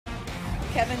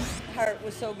Kevin's heart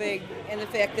was so big, and the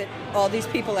fact that all these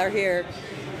people are here,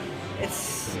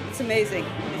 it's amazing.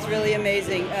 It's really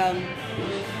amazing.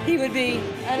 He would be,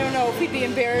 I don't know if he'd be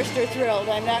embarrassed or thrilled.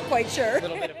 I'm not quite sure.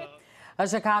 A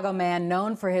Chicago man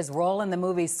known for his role in the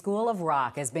movie School of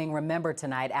Rock is being remembered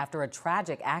tonight after a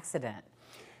tragic accident.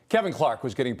 Kevin Clark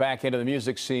was getting back into the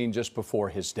music scene just before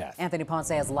his death. Anthony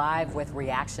Ponce is live with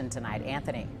reaction tonight.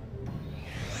 Anthony.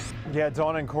 Yeah,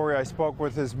 Dawn and Corey, I spoke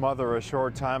with his mother a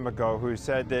short time ago who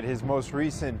said that his most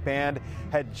recent band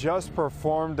had just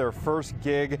performed their first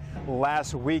gig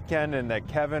last weekend and that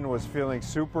Kevin was feeling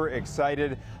super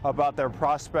excited about their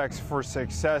prospects for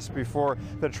success before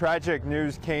the tragic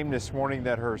news came this morning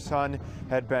that her son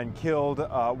had been killed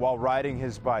while riding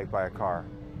his bike by a car.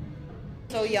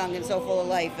 So young and so full of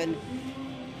life, and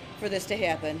for this to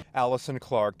happen. Allison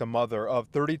Clark, the mother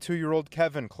of 32-year-old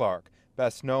Kevin Clark,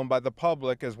 best known by the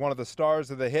public as one of the stars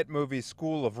of the hit movie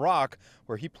School of Rock,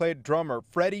 where he played drummer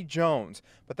Freddie Jones.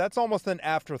 But that's almost an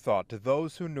afterthought to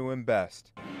those who knew him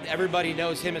best. Everybody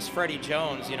knows him as Freddie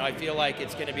Jones. You know, I feel like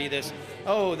it's going to be this,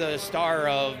 oh, the star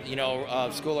of,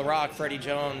 of School of Rock, Freddie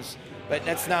Jones. But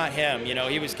that's not him. You know,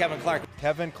 he was Kevin Clark.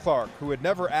 Kevin Clark, who had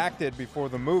never acted before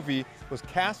the movie, was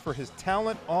cast for his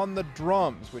talent on the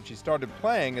drums, which he started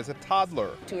playing as a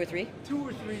toddler. 2 or 3? 2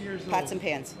 or 3 years old. Pots and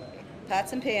pans.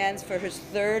 Pots and pans. For his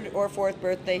 3rd or 4th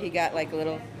birthday, he got like a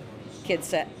little kid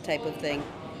set type of thing.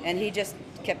 And he just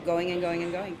kept going and going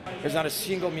and going. There's not a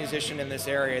single musician in this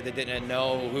area that didn't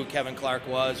know who Kevin Clark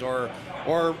was or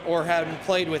hadn't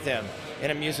played with him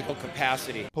in a musical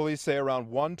capacity. Police say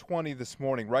around 1:20 this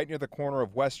morning, right near the corner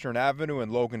of Western Avenue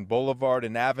and Logan Boulevard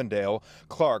in Avondale,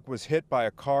 Clark was hit by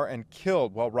a car and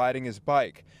killed while riding his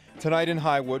bike. Tonight in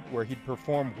Highwood, where he'd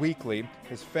perform weekly,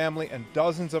 his family and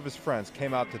dozens of his friends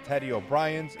came out to Teddy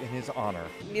O'Brien's in his honor.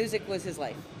 Music was his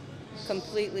life.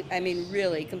 Completely, I mean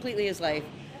really, completely his life.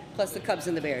 Plus the Cubs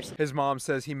and the Bears. His mom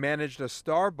says he managed a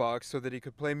Starbucks so that he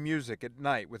could play music at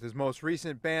night with his most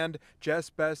recent band, Jess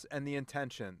Bess and the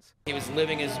Intentions. He was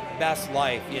living his best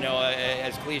life,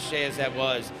 as cliche as that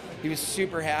was. He was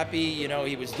super happy,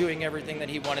 he was doing everything that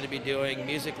he wanted to be doing.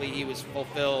 Musically, he was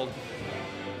fulfilled.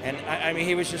 And I mean,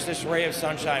 he was just this ray of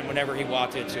sunshine whenever he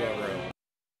walked into a room.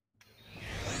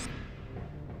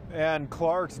 And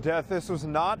Clark's death, this was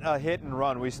not a hit and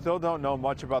run. We still don't know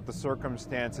much about the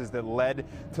circumstances that led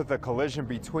to the collision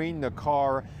between the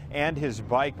car and his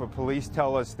bike, but police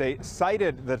tell us they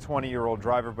cited the 20-year-old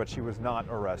driver, but she was not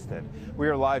arrested. We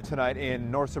are live tonight in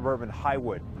north suburban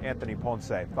Highwood. Anthony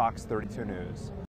Ponce, Fox 32 News.